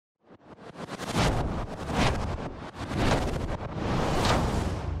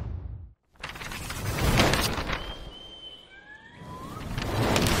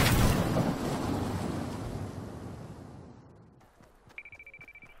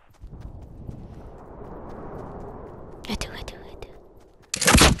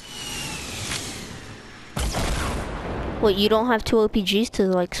What, you don't have two OPGs to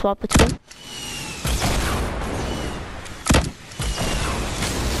like swap between?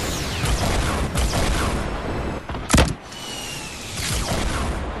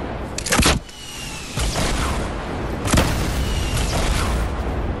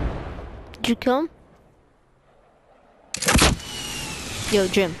 Did you kill him? Yo,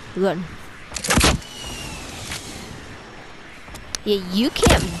 Jim, run. Yeah, you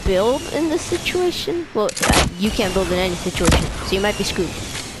can't build in this situation. Well, you can't build in any situation, so you might be screwed.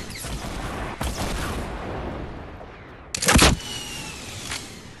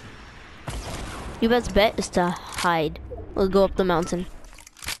 Your best bet is to hide or go up the mountain.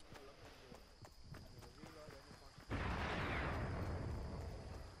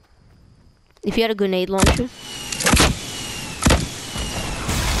 If you had a grenade launcher.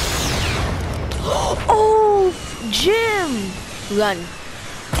 Oh, Jim! Run.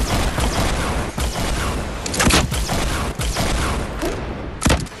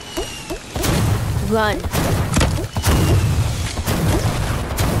 Run.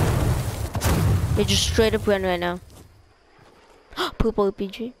 Yeah, just straight up run right now. Poop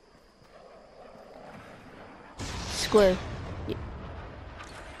OPG. Square. Yeah.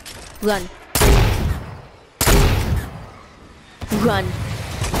 Run. Run.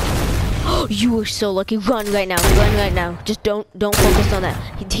 You were so lucky. Run right now. Run right now. Just don't focus on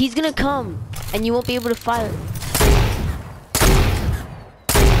that. He's gonna come, and you won't be able to fire.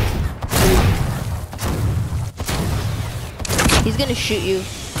 He's gonna shoot you.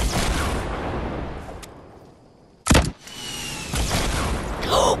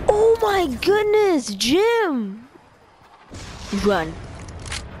 Oh my goodness, Jim! Run.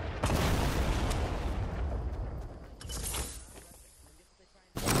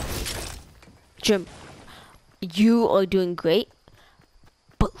 Jim, you are doing great,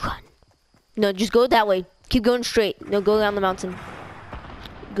 but run. No, just go that way. Keep going straight. No, go around the mountain.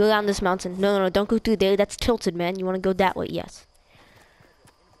 Go around this mountain. No, don't go through there. That's tilted, man. You want to go that way, yes.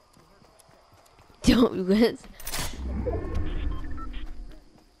 Don't rest.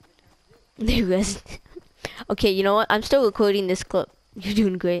 Rest. Okay, you know what? I'm still recording this clip. You're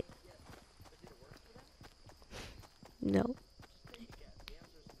doing great. No.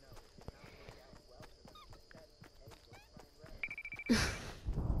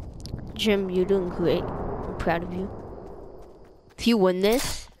 Jim, you're doing great. I'm proud of you. If you win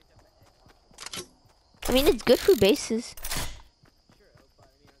this, I mean, it's good for bases.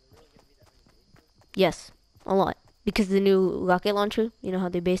 Yes, a lot. Because the new rocket launcher, you know how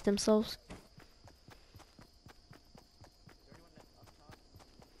they base themselves?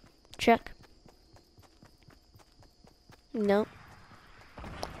 Check. No.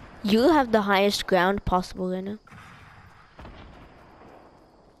 You have the highest ground possible right now.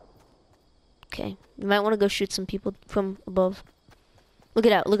 Okay, you might want to go shoot some people from above. Look at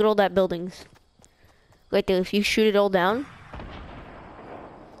that, look at all that buildings. Right there, if you shoot it all down.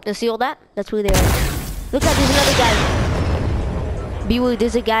 Now see all that? That's where they are. Look out, there's another guy. Beware,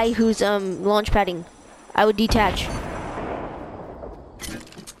 there's a guy who's launch padding. I would detach.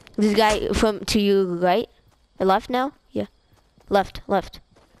 This guy from to your right? Or left now? Yeah. Left.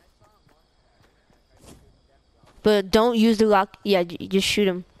 But don't use the rock. Yeah, just shoot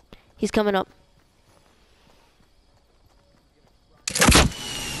him. He's coming up.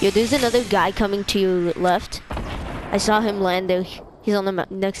 Yo, there's another guy coming to your left. I saw him land there. He's on the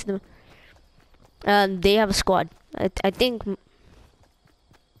mountain next to them. They have a squad. I think.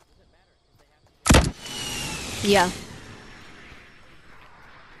 Yeah.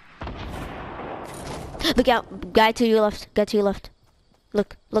 Look out, guy to your left. Guy to your left.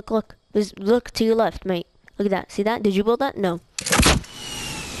 Look. Look to your left, mate. Look at that. See that? Did you build that? No.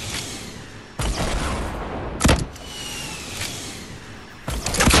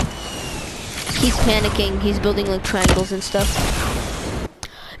 He's panicking. He's building like triangles and stuff.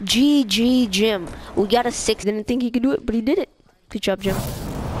 GG, Jim. We got a 6. Didn't think he could do it, but he did it. Good job, Jim.